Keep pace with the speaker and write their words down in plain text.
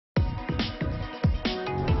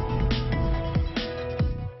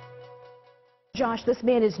Josh, this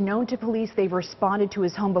man is known to police. They've responded to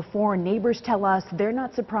his home before. Neighbors tell us they're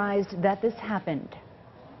not surprised that this happened.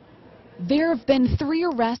 There have been 3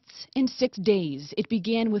 arrests in 6 days. It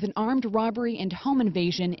began with an armed robbery and home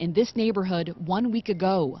invasion in this neighborhood 1 week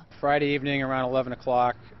ago. Friday evening around 11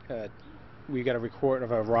 o'clock, we got a report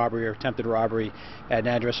of a robbery or attempted robbery at an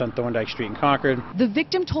address on Thorndike Street in Concord. The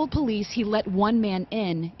victim told police he let one man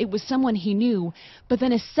in. It was someone he knew, but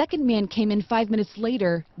then a second man came in 5 minutes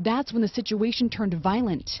later. That's when the situation turned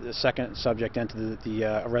violent. The second subject entered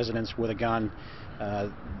the residence with a gun.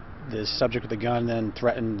 The subject with the gun then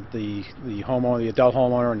threatened the homeowner, the adult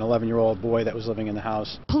homeowner, an 11-year-old boy that was living in the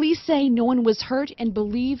house. Police say no one was hurt and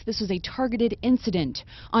believe this was a targeted incident.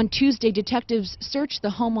 On Tuesday, detectives searched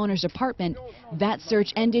the homeowner's apartment. That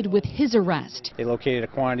search ended with his arrest. They located a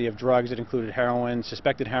quantity of drugs that included heroin,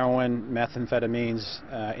 suspected heroin, methamphetamines,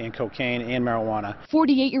 and cocaine and marijuana.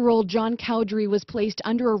 48-year-old John Cowdery was placed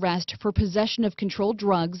under arrest for possession of controlled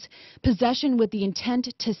drugs, possession with the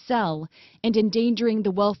intent to sell, and endangering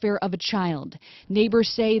the welfare of a child. Neighbors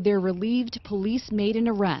say they're relieved police made an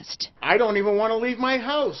arrest. I don't even want to leave my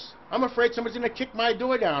house. I'm afraid somebody's going to kick my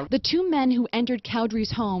door down. The 2 men who entered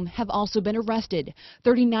Cowdery's home have also been arrested.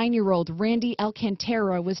 39-year-old Randy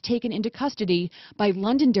Alcantara was taken into custody by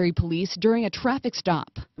Londonderry police during a traffic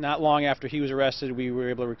stop. Not long after he was arrested, we were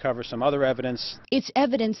able to recover some other evidence. It's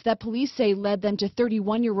evidence that police say led them to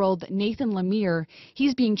 31-year-old Nathan Lemire.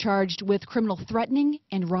 He's being charged with criminal threatening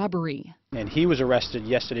and robbery. And he was arrested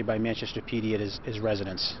yesterday by Manchester PD at his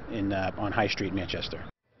residence on High Street, Manchester.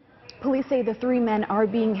 Police say the 3 men are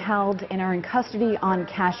being held and are in custody on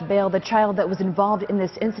cash bail. The child that was involved in this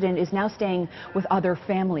incident is now staying with other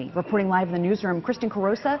family. Reporting live in the newsroom, Kristen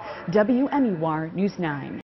Carosa, WMUR News 9.